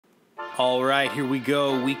All right, here we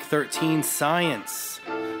go. Week 13 science.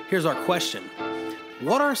 Here's our question.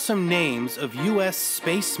 What are some names of U.S.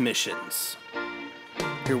 space missions?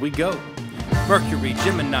 Here we go. Mercury,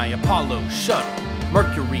 Gemini, Apollo, Shuttle.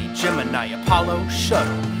 Mercury, Gemini, Apollo,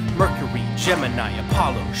 Shuttle. Mercury, Gemini,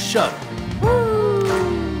 Apollo, Shuttle. Woo!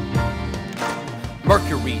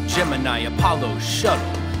 Mercury, Gemini, Apollo,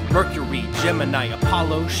 Shuttle. Mercury, Gemini,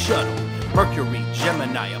 Apollo, Shuttle. Mercury,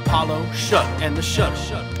 Gemini, Apollo, Shuttle. And the shuttle.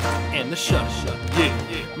 And the shuttle. Yeah.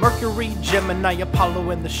 Mercury, Gemini,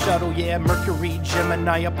 Apollo, and the shuttle. Yeah, Mercury,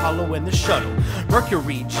 Gemini, Apollo, and the shuttle.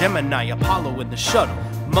 Mercury, Gemini, Apollo, and the shuttle.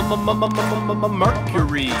 Mercury.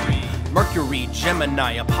 Mercury,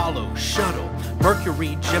 Gemini, Apollo, shuttle.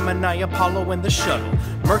 Mercury, Gemini, Apollo, and the shuttle.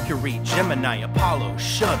 Mercury, Gemini, Apollo,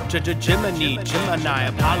 shuttle. Gemini,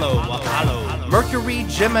 Apollo. Mercury,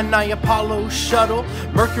 Gemini, Apollo, shuttle.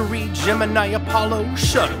 Mercury, Gemini, Apollo,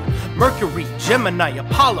 shuttle. Mercury, Gemini,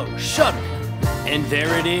 Apollo, shuttle. And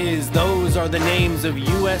there it is. Those are the names of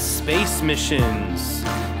U.S. space missions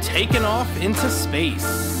taken off into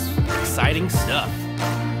space. Exciting stuff.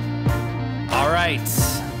 All right.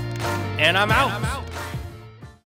 And I'm out.